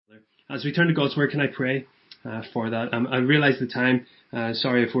As we turn to God's Word, can I pray for that? I realise the time.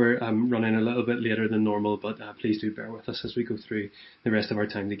 Sorry if we're running a little bit later than normal, but please do bear with us as we go through the rest of our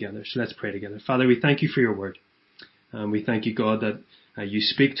time together. So let's pray together. Father, we thank you for your Word. We thank you, God, that you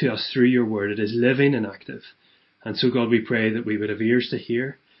speak to us through your Word. It is living and active. And so, God, we pray that we would have ears to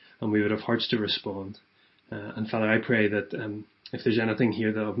hear and we would have hearts to respond. And Father, I pray that if there's anything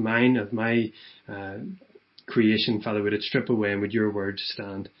here that of my creation, Father, would it strip away and would your Word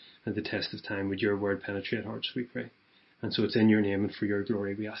stand at the test of time? Would your Word penetrate hearts, we pray. And so it's in your name and for your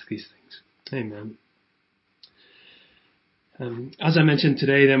glory we ask these things. Amen. As I mentioned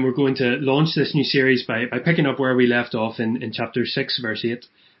today, then we're going to launch this new series by picking up where we left off in chapter 6, verse 8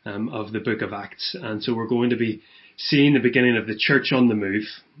 of the book of Acts. And so we're going to be seeing the beginning of the church on the move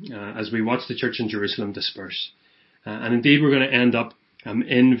as we watch the church in Jerusalem disperse. And indeed, we're going to end up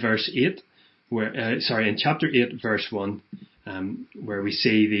in verse 8, in chapter 8, verse 1, where we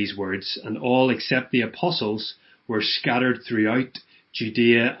see these words, "And all except the apostles were scattered throughout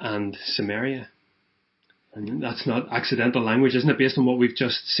Judea and Samaria." And that's not accidental language, isn't it? Based on what we've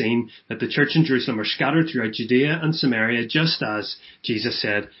just seen, that the church in Jerusalem are scattered throughout Judea and Samaria, just as Jesus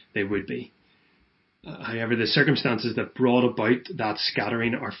said they would be. However, the circumstances that brought about that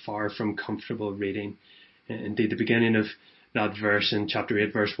scattering are far from comfortable reading. Indeed, the beginning of that verse in chapter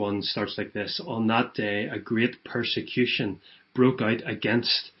 8, verse 1 starts like this: "On that day, a great persecution broke out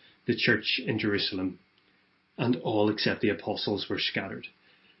against the church in Jerusalem, and all except the apostles were scattered."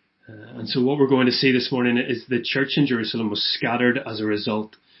 And so what we're going to see this morning is the church in Jerusalem was scattered as a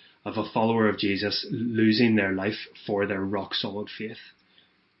result of a follower of Jesus losing their life for their rock-solid faith.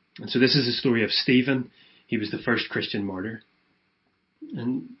 And so this is the story of Stephen. He was the first Christian martyr.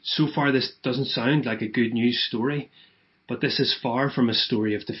 And so far this doesn't sound like a good news story, but this is far from a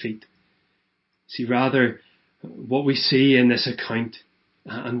story of defeat. See, rather, what we see in this account,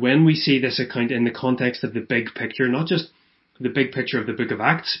 and when we see this account in the context of the big picture, not just the big picture of the book of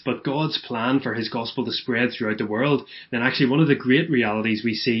Acts, but God's plan for his gospel to spread throughout the world, then actually one of the great realities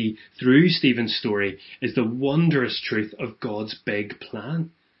we see through Stephen's story is the wondrous truth of God's big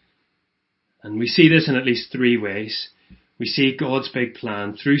plan. And we see this in at least three ways. We see God's big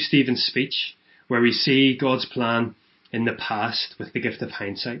plan through Stephen's speech, where we see God's plan in the past with the gift of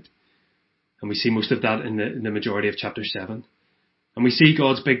hindsight. And we see most of that in the majority of chapter 7. And we see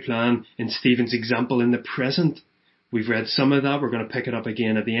God's big plan in Stephen's example in the present. We've read some of that. We're going to pick it up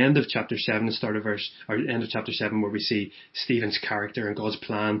again at the end of chapter 7, end of chapter 7, where we see Stephen's character and God's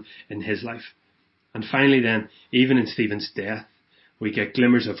plan in his life. And finally then, even in Stephen's death, we get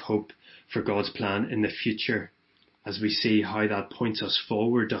glimmers of hope for God's plan in the future as we see how that points us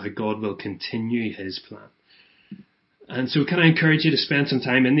forward to how God will continue his plan. And so can I encourage you to spend some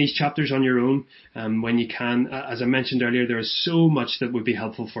time in these chapters on your own when you can. As I mentioned earlier, there is so much that would be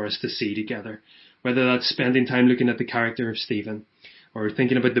helpful for us to see together, whether that's spending time looking at the character of Stephen, or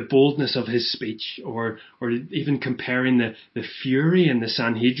thinking about the boldness of his speech, or even comparing the fury in the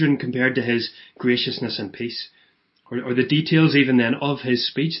Sanhedrin compared to his graciousness and peace. Or the details even then of his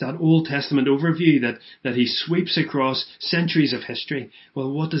speech, that Old Testament overview that he sweeps across centuries of history.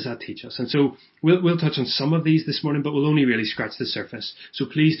 Well, what does that teach us? And so we'll touch on some of these this morning, but we'll only really scratch the surface. So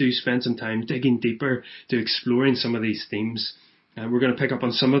please do spend some time digging deeper to exploring some of these themes. We're going to pick up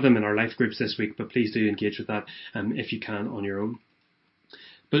on some of them in our life groups this week, but please do engage with that if you can on your own.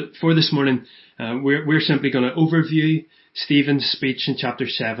 But for this morning, we're simply going to overview Stephen's speech in chapter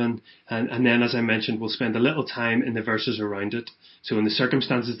 7, and then, as I mentioned, we'll spend a little time in the verses around it. So in the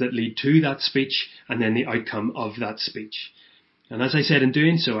circumstances that lead to that speech, and then the outcome of that speech. And as I said, in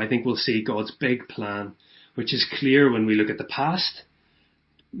doing so, I think we'll see God's big plan, which is clear when we look at the past,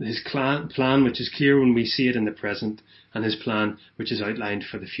 his plan which is clear when we see it in the present, and his plan which is outlined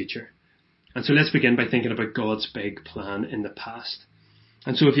for the future. And so let's begin by thinking about God's big plan in the past.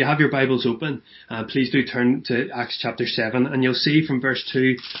 And so if you have your Bibles open, please do turn to Acts chapter 7, and you'll see from verse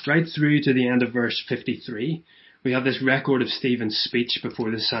 2 right through to the end of verse 53, we have this record of Stephen's speech before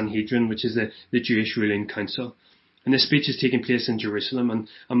the Sanhedrin, which is the Jewish ruling council. And this speech is taking place in Jerusalem,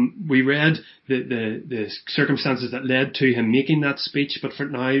 and we read the circumstances that led to him making that speech, but for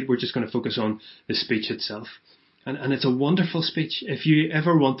now we're just going to focus on the speech itself. And it's a wonderful speech. If you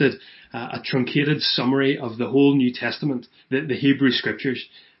ever wanted a truncated summary of the whole New Testament, the Hebrew Scriptures,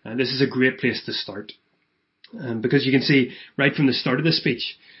 this is a great place to start. Because you can see right from the start of the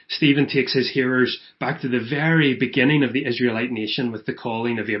speech, Stephen takes his hearers back to the very beginning of the Israelite nation with the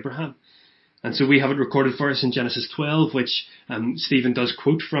calling of Abraham. And so we have it recorded for us in Genesis 12, which Stephen does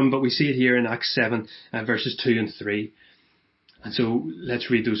quote from, but we see it here in Acts 7, verses 2 and 3. And so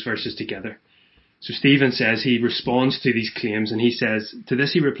let's read those verses together. So Stephen says, he responds to these claims and he says, to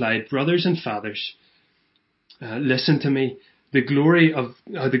this he replied, "Brothers and fathers, listen to me.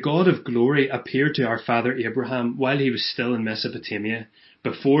 The God of glory appeared to our father Abraham while he was still in Mesopotamia,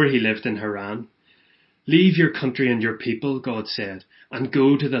 before he lived in Haran. 'Leave your country and your people,' God said, 'and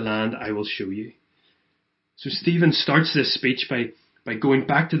go to the land I will show you.'" So Stephen starts this speech by going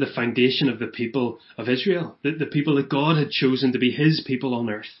back to the foundation of the people of Israel, the people that God had chosen to be his people on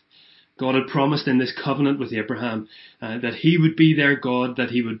earth. God had promised in this covenant with Abraham that he would be their God, that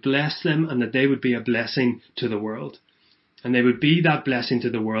he would bless them, and that they would be a blessing to the world. And they would be that blessing to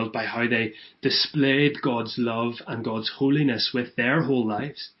the world by how they displayed God's love and God's holiness with their whole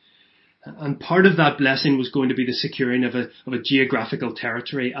lives. And part of that blessing was going to be the securing of a geographical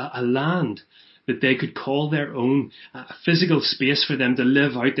territory, a land that they could call their own, a physical space for them to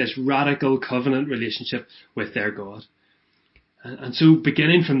live out this radical covenant relationship with their God. And so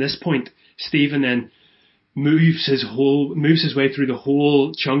beginning from this point, Stephen then moves his way through the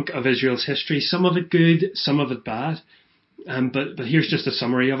whole chunk of Israel's history, some of it good, some of it bad. But here's just a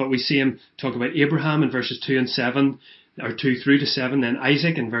summary of it. We see him talk about Abraham in verses 2 and 7, or 2 through to 7, then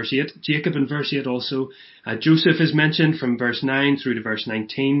Isaac in verse 8, Jacob in verse 8 also. Joseph is mentioned from verse 9 through to verse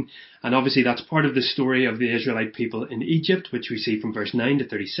 19, and obviously that's part of the story of the Israelite people in Egypt, which we see from verse 9 to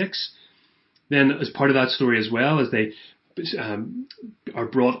 36. Then as part of that story as well, as they are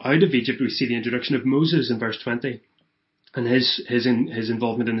brought out of Egypt, we see the introduction of Moses in verse 20. And his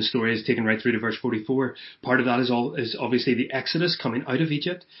involvement in the story is taken right through to verse 44. Part of that is obviously the Exodus coming out of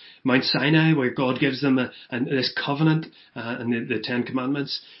Egypt, Mount Sinai, where God gives them this covenant and the Ten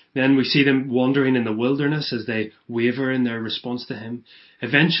Commandments. Then we see them wandering in the wilderness as they waver in their response to him.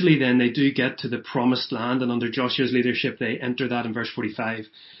 Eventually then they do get to the promised land, and under Joshua's leadership they enter that in verse 45.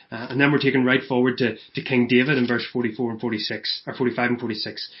 And then we're taken right forward to King David in verse 44 and 46, or 45 and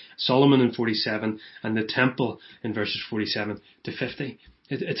 46, Solomon in 47, and the temple in verses 47 to 50.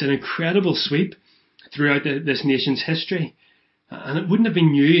 It's an incredible sweep throughout this nation's history. And it wouldn't have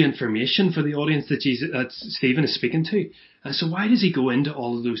been new information for the audience that Stephen is speaking to. So why does he go into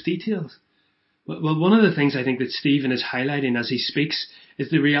all of those details? Well, one of the things I think that Stephen is highlighting as he speaks is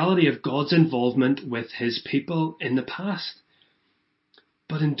the reality of God's involvement with his people in the past.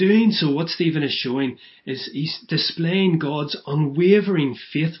 But in doing so, what Stephen is showing is he's displaying God's unwavering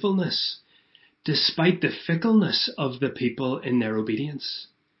faithfulness despite the fickleness of the people in their obedience.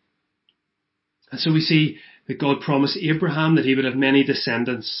 And so we see that God promised Abraham that he would have many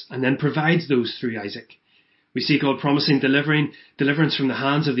descendants, and then provides those through Isaac. We see God promising deliverance from the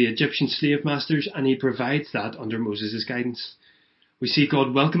hands of the Egyptian slave masters, and he provides that under Moses' guidance. We see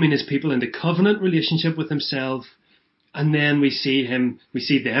God welcoming his people into covenant relationship with himself, and then we see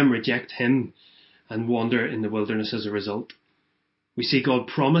them reject him and wander in the wilderness as a result. We see God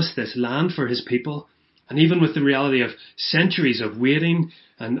promise this land for his people, and even with the reality of centuries of waiting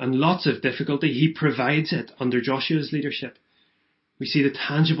and lots of difficulty, he provides it under Joshua's leadership. We see the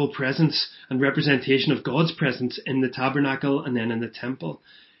tangible presence and representation of God's presence in the tabernacle and then in the temple.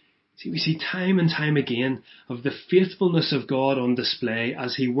 We see time and time again of the faithfulness of God on display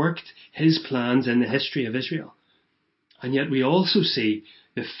as he worked his plans in the history of Israel. And yet we also see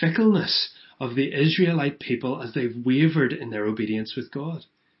the fickleness of the Israelite people as they've wavered in their obedience with God.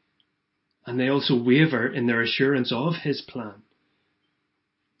 And they also waver in their assurance of his plan.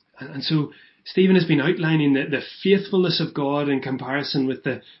 And so Stephen has been outlining the faithfulness of God in comparison with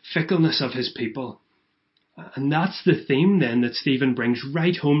the fickleness of his people. And that's the theme then that Stephen brings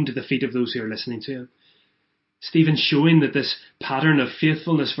right home to the feet of those who are listening to him. Stephen's showing that this pattern of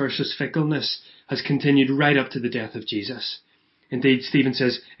faithfulness versus fickleness has continued right up to the death of Jesus. Indeed, Stephen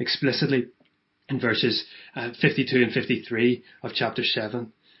says explicitly in verses 52 and 53 of chapter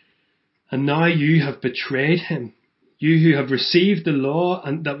 7, "And now you have betrayed him, you who have received the law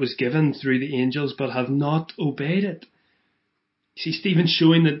that was given through the angels, but have not obeyed it." You see, Stephen's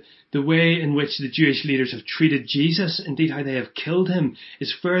showing that the way in which the Jewish leaders have treated Jesus, indeed how they have killed him,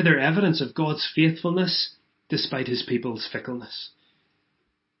 is further evidence of God's faithfulness despite his people's fickleness.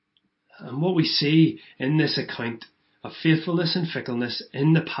 And what we see in this account of faithfulness and fickleness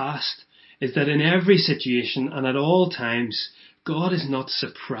in the past is that in every situation and at all times, God is not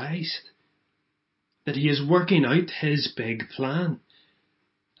surprised, that he is working out his big plan.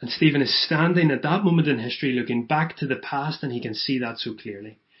 And Stephen is standing at that moment in history looking back to the past, and he can see that so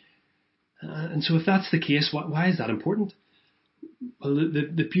clearly. And so if that's the case, why is that important? Well,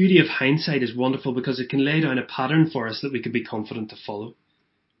 the beauty of hindsight is wonderful because it can lay down a pattern for us that we can be confident to follow.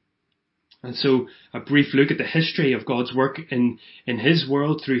 And so a brief look at the history of God's work in his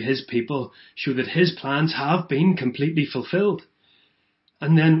world through his people show that his plans have been completely fulfilled.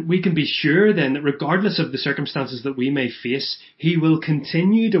 And then we can be sure then that regardless of the circumstances that we may face, he will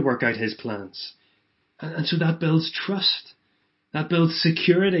continue to work out his plans. And so that builds trust. That builds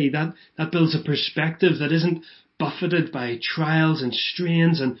security. That builds a perspective that isn't buffeted by trials and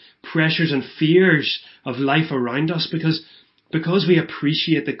strains and pressures and fears of life around us, because we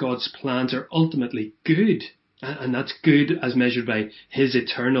appreciate that God's plans are ultimately good. And that's good as measured by his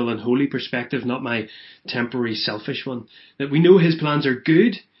eternal and holy perspective, not my temporary selfish one. That we know his plans are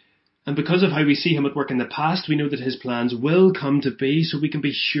good, and because of how we see him at work in the past, we know that his plans will come to be, so we can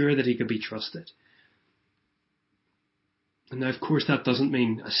be sure that he can be trusted. And now, of course, that doesn't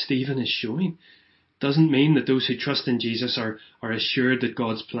mean, as Stephen is showing, doesn't mean that those who trust in Jesus are assured that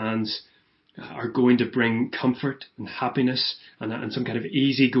God's plans are going to bring comfort and happiness and some kind of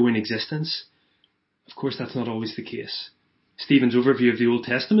easygoing existence. Of course, that's not always the case. Stephen's overview of the Old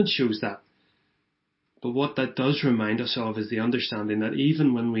Testament shows that. But what that does remind us of is the understanding that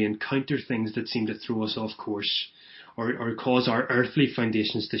even when we encounter things that seem to throw us off course or cause our earthly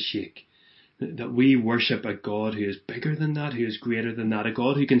foundations to shake, that we worship a God who is bigger than that, who is greater than that, a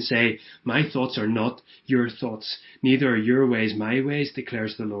God who can say, my thoughts are not your thoughts, neither are your ways my ways,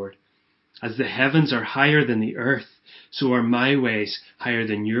 declares the Lord. As the heavens are higher than the earth, so are my ways higher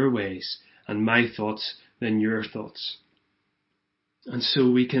than your ways, and my thoughts than your thoughts. And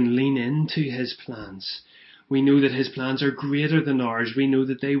so we can lean into his plans. We know that his plans are greater than ours. We know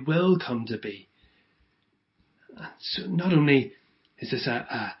that they will come to be. So not only is this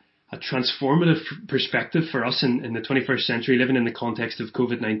a transformative perspective for us in the 21st century, living in the context of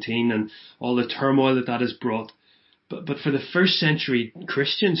COVID-19 and all the turmoil that has brought, but for the first century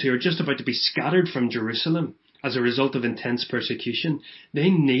Christians who are just about to be scattered from Jerusalem as a result of intense persecution, they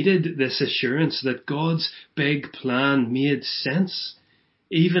needed this assurance that God's big plan made sense,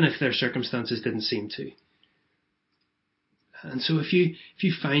 even if their circumstances didn't seem to. And so if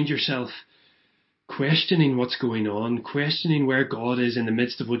you find yourself questioning what's going on, questioning where God is in the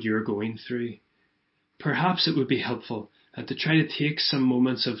midst of what you're going through, perhaps it would be helpful to try to take some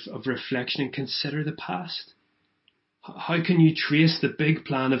moments of reflection and consider the past. How can you trace the big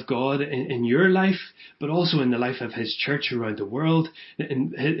plan of God in your life, but also in the life of his church around the world,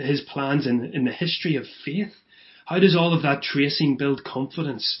 in his plans in the history of faith? How does all of that tracing build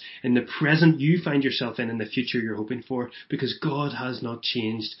confidence in the present you find yourself in the future you're hoping for? Because God has not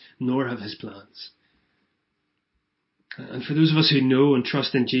changed, nor have his plans. And for those of us who know and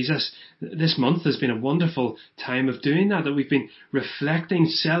trust in Jesus, this month has been a wonderful time of doing that we've been reflecting,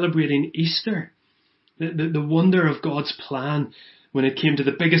 celebrating Easter. The wonder of God's plan when it came to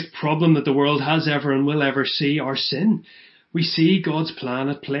the biggest problem that the world has ever and will ever see, our sin. We see God's plan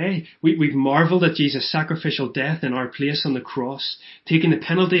at play. We've marveled at Jesus' sacrificial death in our place on the cross, taking the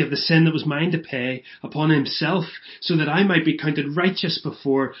penalty of the sin that was mine to pay upon himself so that I might be counted righteous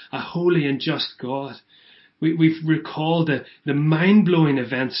before a holy and just God. We've recalled the mind-blowing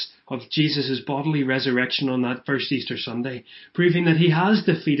events of Jesus' bodily resurrection on that first Easter Sunday, proving that he has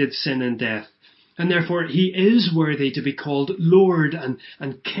defeated sin and death. And therefore he is worthy to be called Lord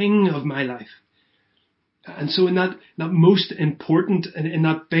and King of my life. And so in that most important, in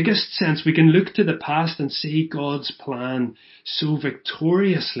that biggest sense, we can look to the past and see God's plan so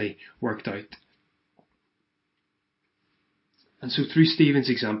victoriously worked out. And so through Stephen's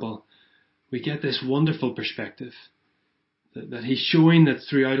example, we get this wonderful perspective that he's showing that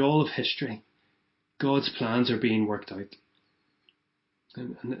throughout all of history, God's plans are being worked out.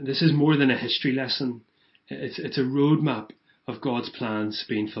 And this is more than a history lesson. It's a roadmap of God's plans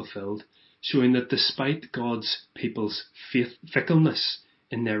being fulfilled, showing that despite God's people's fickleness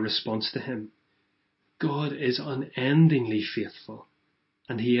in their response to him, God is unendingly faithful,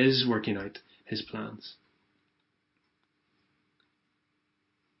 and he is working out his plans.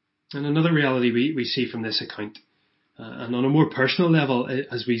 And another reality we see from this account, and on a more personal level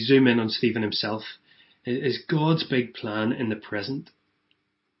as we zoom in on Stephen himself, is God's big plan in the present.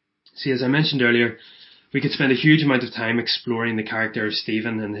 See, as I mentioned earlier, we could spend a huge amount of time exploring the character of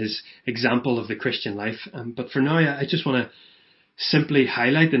Stephen and his example of the Christian life. But for now, I just want to simply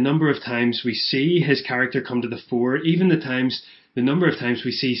highlight the number of times we see his character come to the fore, even the number of times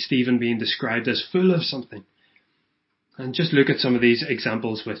we see Stephen being described as full of something. And just look at some of these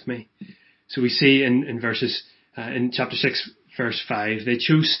examples with me. So we see in chapter 6, verse 5, they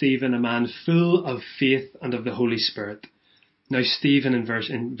chose Stephen, a man full of faith and of the Holy Spirit. Now Stephen in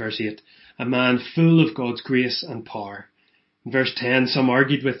verse 8, a man full of God's grace and power. In verse 10, some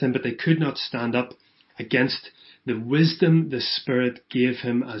argued with him, but they could not stand up against the wisdom the Spirit gave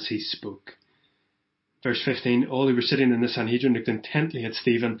him as he spoke. Verse 15, all who were sitting in the Sanhedrin looked intently at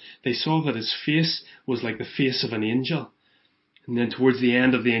Stephen. They saw that his face was like the face of an angel. And then towards the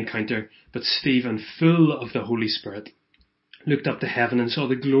end of the encounter, but Stephen, full of the Holy Spirit, looked up to heaven and saw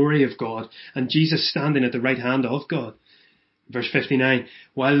the glory of God and Jesus standing at the right hand of God. Verse 59,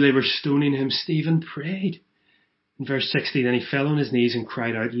 while they were stoning him, Stephen prayed. In verse 60, then he fell on his knees and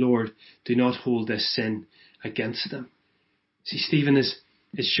cried out, Lord, do not hold this sin against them. See, Stephen is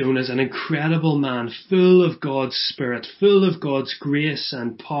shown as an incredible man, full of God's Spirit, full of God's grace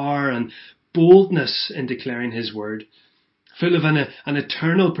and power and boldness in declaring his word, full of an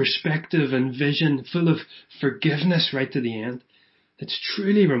eternal perspective and vision, full of forgiveness right to the end. It's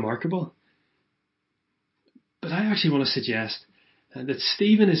truly remarkable. But I actually want to suggest that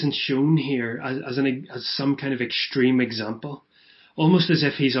Stephen isn't shown here as some kind of extreme example, almost as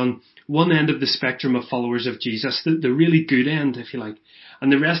if he's on one end of the spectrum of followers of Jesus, the really good end, if you like,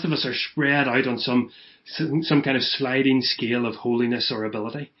 and the rest of us are spread out on some kind of sliding scale of holiness or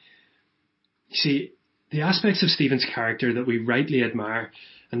ability. You see, the aspects of Stephen's character that we rightly admire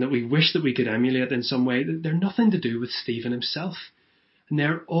and that we wish that we could emulate in some way, they're nothing to do with Stephen himself. And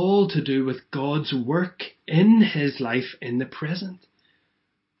they're all to do with God's work in his life in the present.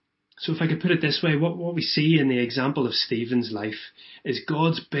 So if I could put it this way, what we see in the example of Stephen's life is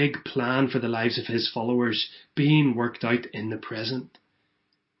God's big plan for the lives of his followers being worked out in the present.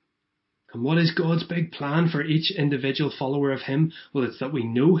 And what is God's big plan for each individual follower of him? Well, it's that we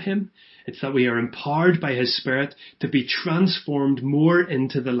know him. It's that we are empowered by his Spirit to be transformed more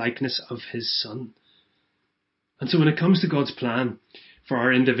into the likeness of his Son. And so when it comes to God's plan for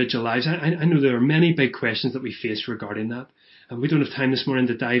our individual lives, I know there are many big questions that we face regarding that. And we don't have time this morning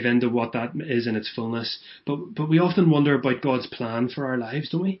to dive into what that is in its fullness. But we often wonder about God's plan for our lives,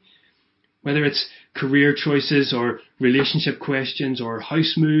 don't we? Whether it's career choices or relationship questions or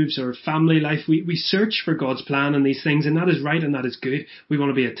house moves or family life, we search for God's plan in these things, and that is right and that is good. We want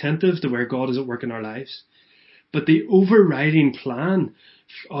to be attentive to where God is at work in our lives. But the overriding plan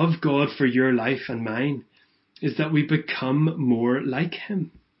of God for your life and mine is that we become more like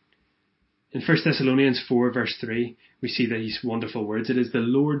him. In 1 Thessalonians 4 verse 3, we see these wonderful words. It is the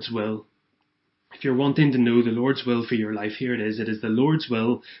Lord's will. If you're wanting to know the Lord's will for your life, here it is. It is the Lord's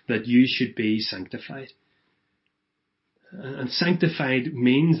will that you should be sanctified. And sanctified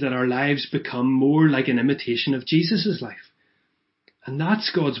means that our lives become more like an imitation of Jesus' life. And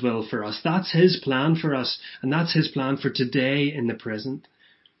that's God's will for us. That's his plan for us. And that's his plan for today in the present.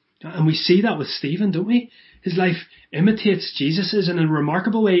 And we see that with Stephen, don't we? His life imitates Jesus's in a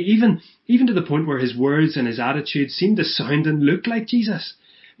remarkable way, even to the point where his words and his attitudes seem to sound and look like Jesus.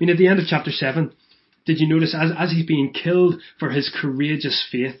 I mean, at the end of chapter 7, did you notice as he's being killed for his courageous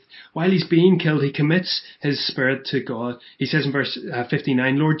faith, while he's being killed, he commits his spirit to God. He says in verse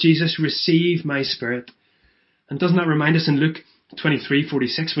 59, Lord Jesus, receive my spirit. And doesn't that remind us in Luke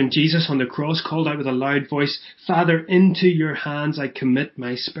 23:46, when Jesus on the cross called out with a loud voice, Father, into your hands I commit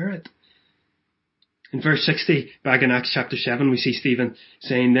my spirit. In verse 60, back in Acts chapter 7, we see Stephen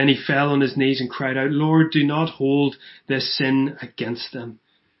saying, then he fell on his knees and cried out, Lord, do not hold this sin against them.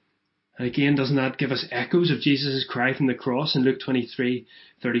 And again, doesn't that give us echoes of Jesus' cry from the cross in Luke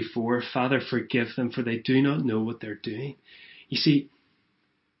 23:34, Father, forgive them, for they do not know what they're doing. You see,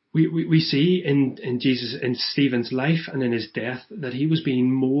 we see in Jesus, in Stephen's life and in his death, that he was being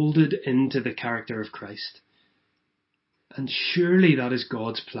moulded into the character of Christ. And surely that is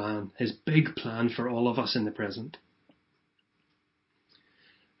God's plan, his big plan for all of us in the present.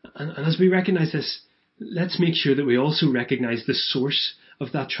 And as we recognize this, let's make sure that we also recognize the source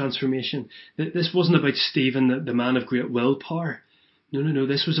of that transformation. This wasn't about Stephen, the man of great willpower. No.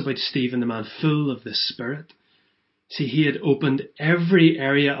 This was about Stephen, the man full of the Spirit. See, he had opened every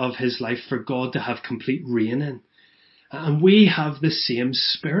area of his life for God to have complete reign in. And we have the same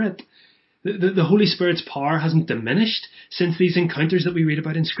Spirit. The Holy Spirit's power hasn't diminished since these encounters that we read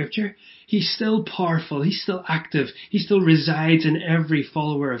about in Scripture. He's still powerful. He's still active. He still resides in every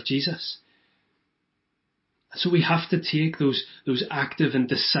follower of Jesus. So we have to take those active and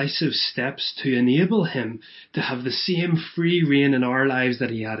decisive steps to enable him to have the same free reign in our lives that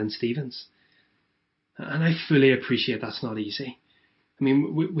he had in Stephen's. And I fully appreciate that's not easy. I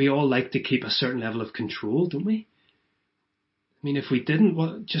mean, we all like to keep a certain level of control, don't we? I mean, if we didn't,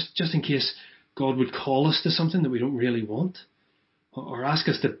 well, just in case God would call us to something that we don't really want, or ask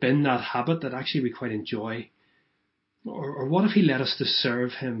us to bin that habit that actually we quite enjoy, or what if he led us to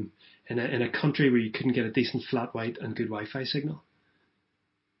serve him in a country where you couldn't get a decent flat white and good Wi-Fi signal?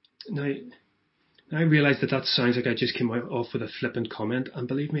 Now I realise that sounds like I just came off with a flippant comment, and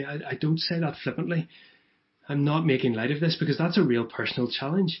believe me, I don't say that flippantly. I'm not making light of this, because that's a real personal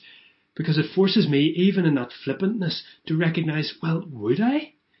challenge, because it forces me, even in that flippantness, to recognise, well, would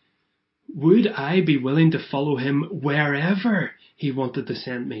I? Would I be willing to follow him wherever he wanted to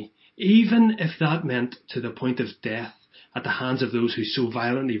send me, even if that meant to the point of death at the hands of those who so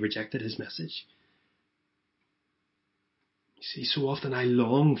violently rejected his message. You see, so often I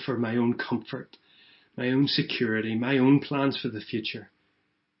long for my own comfort, my own security, my own plans for the future.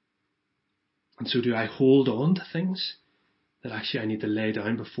 And so do I hold on to things that actually I need to lay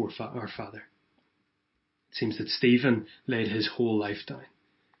down before our Father. It seems that Stephen laid his whole life down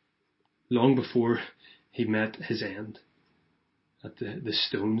long before he met his end at the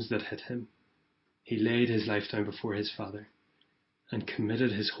stones that hit him. He laid his life down before his Father and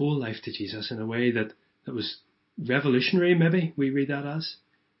committed his whole life to Jesus in a way that was revolutionary, maybe we read that as.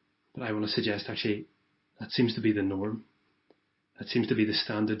 But I want to suggest actually that seems to be the norm. That seems to be the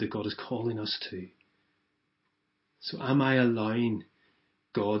standard that God is calling us to. So am I allowing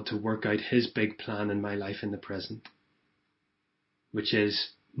God to work out his big plan in my life in the present, which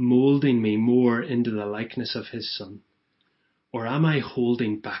is moulding me more into the likeness of his Son? Or am I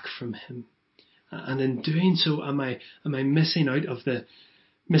holding back from him? And in doing so, am I missing out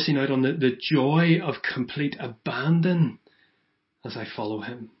on the joy of complete abandon as I follow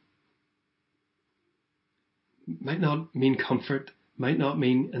him? Might not mean comfort, might not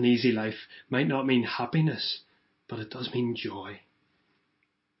mean an easy life, might not mean happiness, but it does mean joy.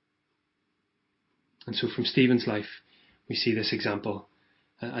 And so from Stephen's life, we see this example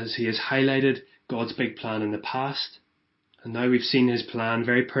as he has highlighted God's big plan in the past, and now we've seen his plan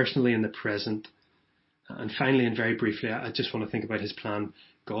very personally in the present. And finally, and very briefly, I just want to think about his plan,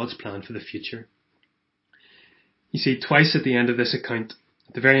 God's plan for the future. You see, twice at the end of this account,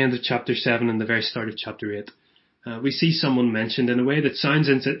 at the very end of chapter 7 and the very start of chapter 8, we see someone mentioned in a way that sounds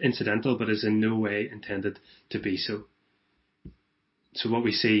incidental, but is in no way intended to be so. So what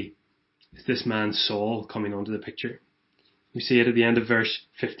we see is this man Saul coming onto the picture. We see it at the end of verse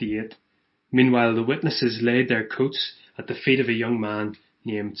 58. Meanwhile, the witnesses laid their coats at the feet of a young man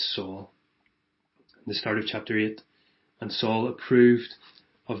named Saul. The start of chapter 8, and Saul approved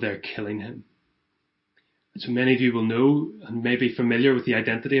of their killing him. And so many of you will know and may be familiar with the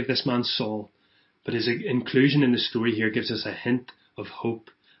identity of this man Saul, but his inclusion in the story here gives us a hint of hope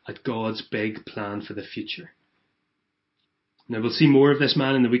at God's big plan for the future. Now we'll see more of this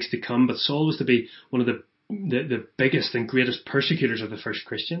man in the weeks to come, but Saul was to be one of the biggest and greatest persecutors of the first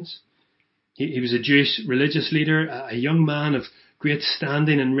Christians. He was a Jewish religious leader, a young man of great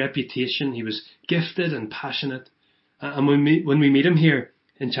standing and reputation. He was gifted and passionate. And when we meet him here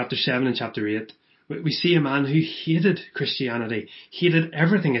in chapter 7 and chapter 8, we see a man who hated Christianity, hated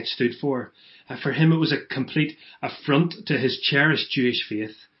everything it stood for. For him, it was a complete affront to his cherished Jewish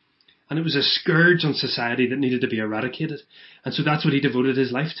faith. And it was a scourge on society that needed to be eradicated. And so that's what he devoted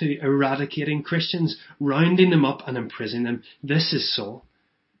his life to, eradicating Christians, rounding them up and imprisoning them. This is Saul,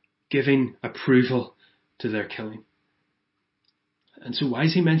 giving approval to their killing. And so why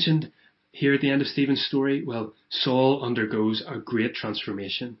is he mentioned here at the end of Stephen's story? Well, Saul undergoes a great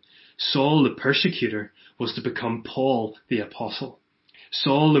transformation. Saul, the persecutor, was to become Paul, the apostle.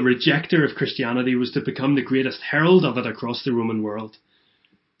 Saul, the rejecter of Christianity, was to become the greatest herald of it across the Roman world.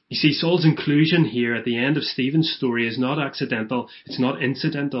 You see, Saul's inclusion here at the end of Stephen's story is not accidental, it's not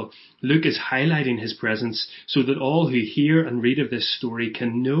incidental. Luke is highlighting his presence so that all who hear and read of this story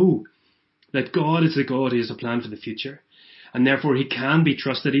can know that God is the God who has a plan for the future. And therefore he can be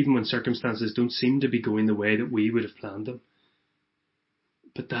trusted even when circumstances don't seem to be going the way that we would have planned them.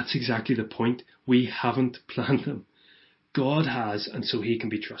 But that's exactly the point. We haven't planned them. God has, and so he can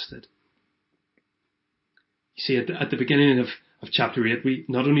be trusted. You see, at the beginning of chapter 8, we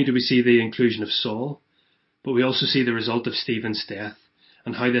not only do we see the inclusion of Saul, but we also see the result of Stephen's death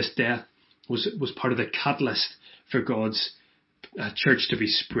and how this death was part of the catalyst for God's church to be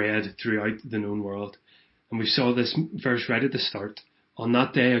spread throughout the known world. And we saw this verse right at the start. On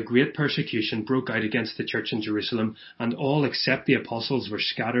that day, a great persecution broke out against the church in Jerusalem, and all except the apostles were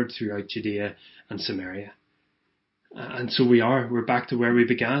scattered throughout Judea and Samaria. And so we're back to where we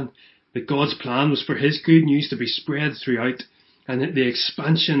began. That God's plan was for his good news to be spread throughout, and the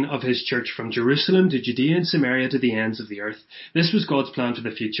expansion of his church from Jerusalem to Judea and Samaria to the ends of the earth. This was God's plan for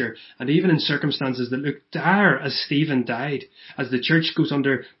the future, and even in circumstances that look dire as Stephen died, as the church goes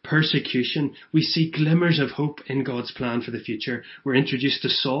under persecution, we see glimmers of hope in God's plan for the future. We're introduced to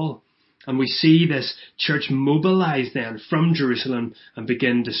Saul, and we see this church mobilize then from Jerusalem and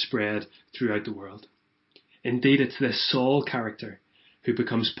begin to spread throughout the world. Indeed, it's this Saul character who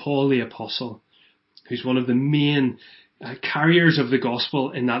becomes Paul the Apostle, who's one of the main carriers of the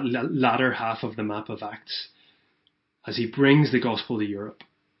gospel in that latter half of the map of Acts, as he brings the gospel to Europe.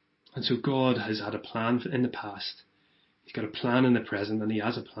 And so God has had a plan in the past, he's got a plan in the present, and he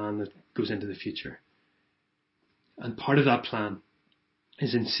has a plan that goes into the future. And part of that plan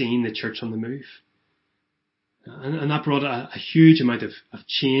is in seeing the church on the move. And that brought a huge amount of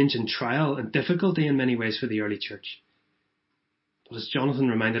change and trial and difficulty in many ways for the early church. But as Jonathan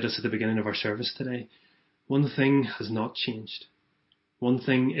reminded us at the beginning of our service today, one thing has not changed. One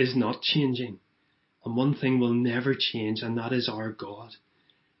thing is not changing. And one thing will never change, and that is our God.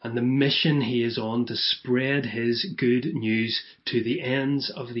 And the mission he is on to spread his good news to the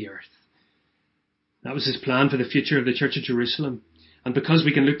ends of the earth. That was his plan for the future of the Church of Jerusalem. And because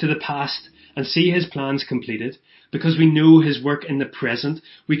we can look to the past and see his plans completed, because we know his work in the present,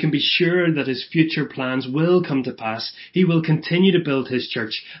 we can be sure that his future plans will come to pass. He will continue to build his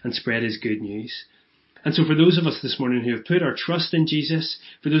church and spread his good news. And so for those of us this morning who have put our trust in Jesus,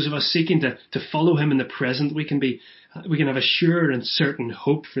 for those of us seeking to follow him in the present, we can have a sure and certain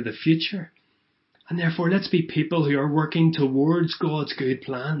hope for the future. And therefore, let's be people who are working towards God's good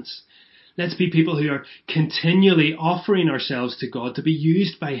plans. Let's be people who are continually offering ourselves to God to be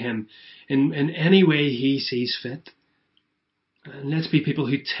used by him in any way he sees fit. And let's be people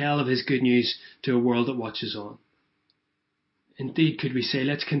who tell of his good news to a world that watches on. Indeed, could we say,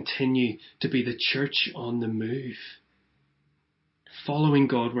 let's continue to be the church on the move, following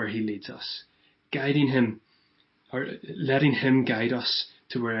God where he leads us, guiding him, or letting him guide us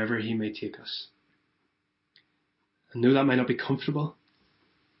to wherever he may take us. I know that might not be comfortable,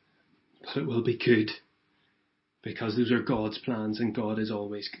 but it will be good, because those are God's plans and God is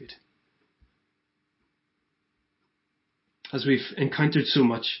always good. As we've encountered so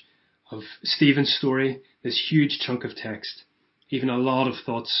much of Stephen's story, this huge chunk of text, even a lot of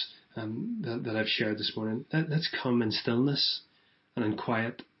thoughts that I've shared this morning, let's come in stillness and in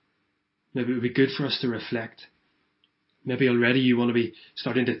quiet. Maybe it would be good for us to reflect. Maybe already you want to be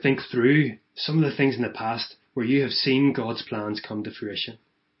starting to think through some of the things in the past where you have seen God's plans come to fruition.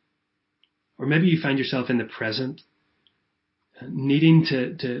 Or maybe you find yourself in the present, needing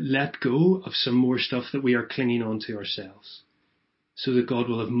to let go of some more stuff that we are clinging on to ourselves, so that God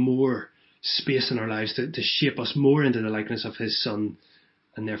will have more space in our lives to shape us more into the likeness of his Son,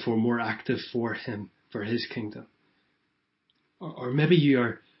 and therefore more active for him, for his kingdom. Or maybe you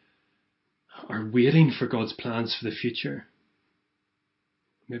are waiting for God's plans for the future.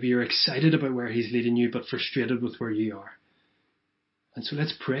 Maybe you're excited about where he's leading you, but frustrated with where you are. And so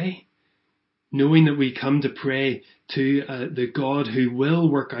let's pray, knowing that we come to pray to the God who will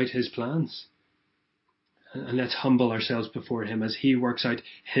work out his plans. And let's humble ourselves before him as he works out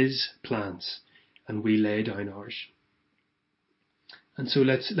his plans and we lay down ours. And so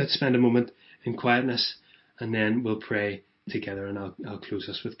let's spend a moment in quietness, and then we'll pray together, and I'll close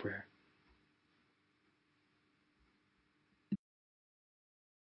us with prayer.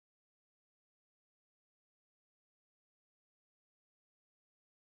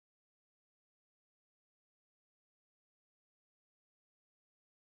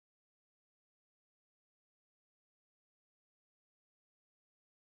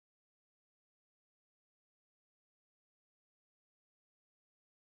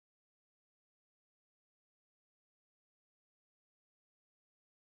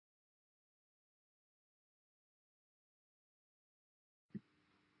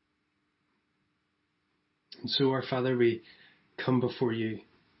 And so, our Father, we come before you,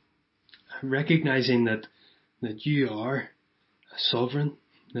 recognizing that you are sovereign,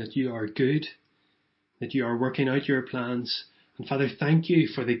 that you are good, that you are working out your plans. And Father, thank you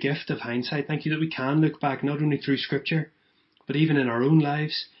for the gift of hindsight. Thank you that we can look back not only through Scripture, but even in our own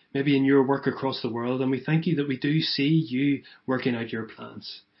lives, maybe in your work across the world. And we thank you that we do see you working out your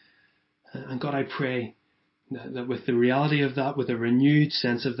plans. And God, I pray that with the reality of that, with a renewed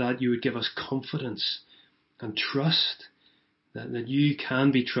sense of that, you would give us confidence and trust that you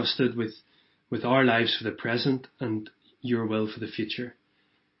can be trusted with our lives for the present and your will for the future.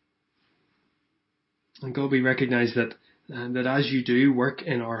 And God, we recognize that as you do work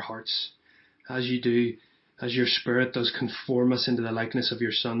in our hearts, as your Spirit does conform us into the likeness of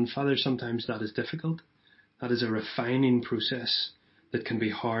your Son, Father, sometimes that is difficult. That is a refining process that can be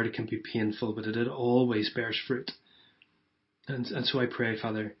hard, it can be painful, but it always bears fruit. And so I pray,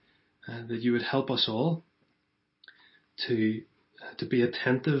 Father, that you would help us all to be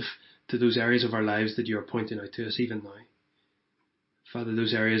attentive to those areas of our lives that you are pointing out to us even now. Father,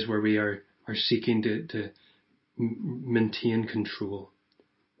 those areas where we are seeking to maintain control,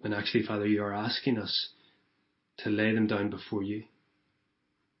 when actually, Father, you are asking us to lay them down before you.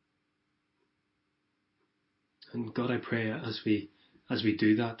 And God, I pray as we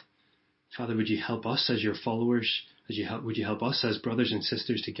do that, Father, would you help us as your followers, would you help us as brothers and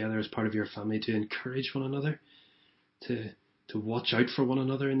sisters together as part of your family to encourage one another, to watch out for one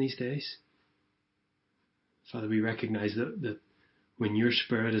another in these days. Father, we recognize that when your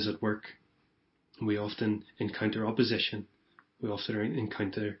Spirit is at work, we often encounter opposition. We often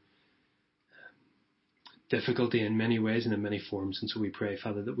encounter difficulty in many ways and in many forms. And so we pray,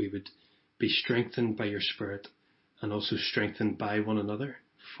 Father, that we would be strengthened by your Spirit and also strengthened by one another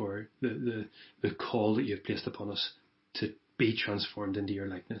for the call that you have placed upon us to be transformed into your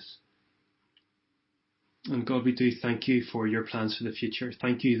likeness. And God, we do thank you for your plans for the future.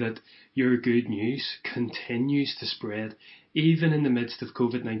 Thank you that your good news continues to spread even in the midst of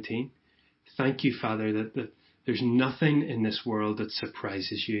COVID-19. Thank you, Father, that there's nothing in this world that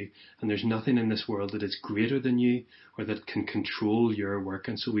surprises you, and there's nothing in this world that is greater than you or that can control your work.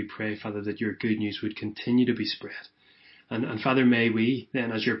 And so we pray, Father, that your good news would continue to be spread. And Father, may we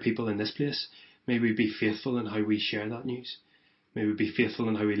then, as your people in this place, may we be faithful in how we share that news. May we be faithful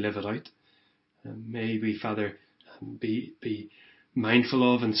in how we live it out. May we, Father, be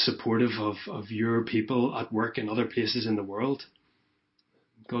mindful of and supportive of your people at work in other places in the world.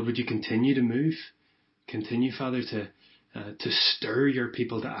 God, would you continue to move? Continue, Father, to stir your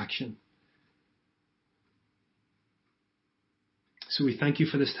people to action. So we thank you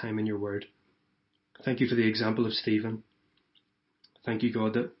for this time in your word. Thank you for the example of Stephen. Thank you,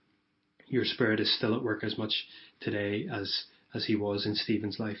 God, that your Spirit is still at work as much today as he was in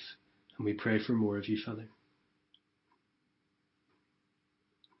Stephen's life. And we pray for more of you, Father.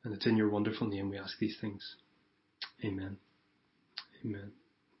 And it's in your wonderful name we ask these things. Amen. Amen.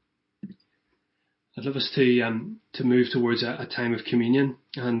 I'd love us to move towards a time of communion,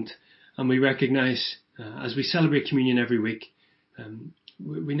 and we recognise as we celebrate communion every week,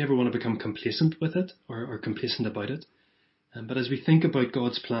 we never want to become complacent with it or complacent about it. But as we think about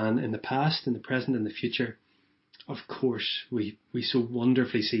God's plan in the past, in the present, and the future, of course we so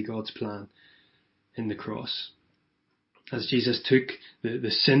wonderfully see God's plan in the cross. As Jesus took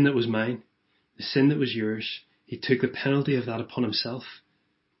the sin that was mine, the sin that was yours, he took the penalty of that upon himself,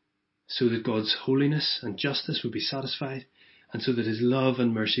 so that God's holiness and justice would be satisfied, and so that his love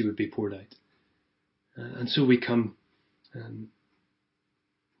and mercy would be poured out. And so we come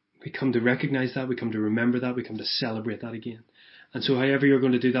to recognise that, we come to remember that, we come to celebrate that again. And so however you're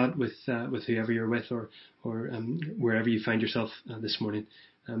going to do that with whoever you're with or wherever you find yourself this morning,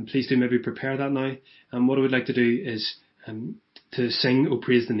 please do maybe prepare that now. And what I would like to do is to sing "Oh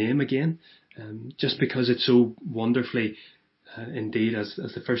Praise the Name" again, just because it's so wonderfully indeed, as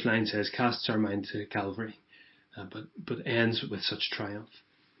the first line says, casts our mind to Calvary, but ends with such triumph.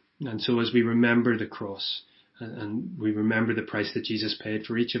 And so as we remember the cross and we remember the price that Jesus paid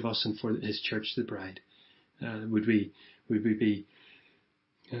for each of us and for his church, the bride, would we be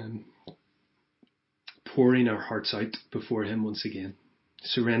pouring our hearts out before him once again,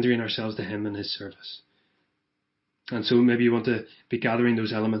 surrendering ourselves to him and his service. And so maybe you want to be gathering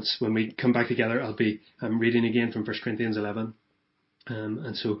those elements. When we come back together, I'll be reading again from 1 Corinthians 11.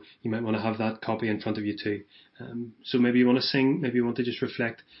 And so you might want to have that copy in front of you too. So maybe you want to sing, maybe you want to just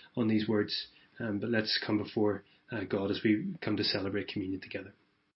reflect on these words. But let's come before God as we come to celebrate communion together.